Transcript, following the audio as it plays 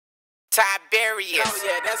Tiberius. Oh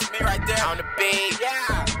yeah, that's me right there. On the beat.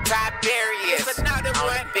 Yeah. Tiberius. It's another on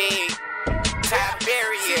one. the beat.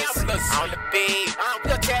 Tiberius. On the beat.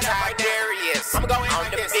 We'll tear that right there. Tiberius. I'm going on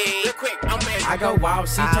like the this. beat. Real quick, I'm ready. I go off,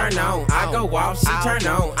 she turn on. I go off, she turn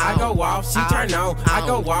on. I go off, she turn on. I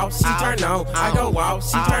go off, she turn on. I go off,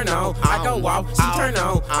 she turn on. I go off, she turn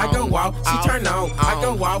on. I go off, she turn on. I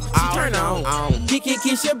go off, she turn on. Kiki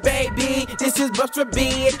Keisha, baby, this is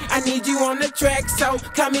BUZZ4BID. I need you on the track, so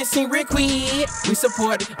come and sing real quick. We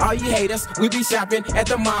support all you haters. We be shopping at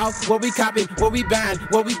the mall. What we copping, what we buying,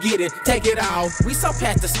 what we getting. Take it all. We so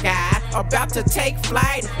past the sky, about to take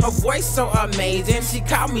flight. Her voice so amazing. She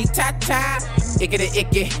called me Tata. Icky the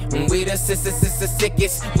icky, we the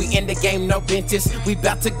sickest. We in the game, no benches. We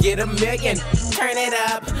bout to get a million. Turn it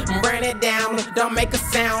up, burn it down. Don't make a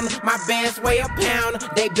sound. My bands weigh a pound.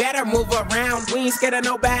 They better move around. We ain't scared of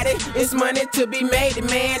nobody. It's money to be made,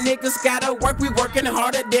 man. Niggas gotta work. We working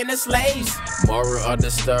harder than the slaves. Moral of the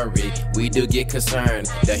story, we do get concerned.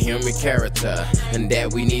 The human character, and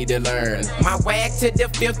that we need to learn. My wag to the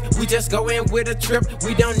fifth, we just go in with a trip.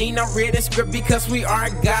 We don't need no written script because we are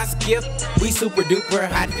God's gift. We super duper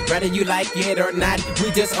hot, whether you like it or not.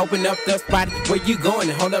 We just open up the spot. Where you going?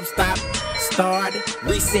 Hold up, stop. Start,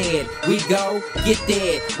 reset, we go, get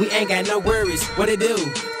dead. We ain't got no worries, what it do?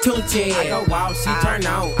 Tune check. I go off, she turn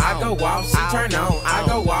on. I go off, she turn on. I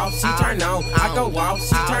go off, she turn on. I go off,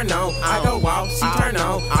 she turn on. I go off, she turn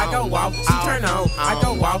on. I go off, she turn on. I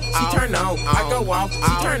go off, she turn on. I go off,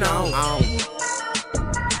 she turn on.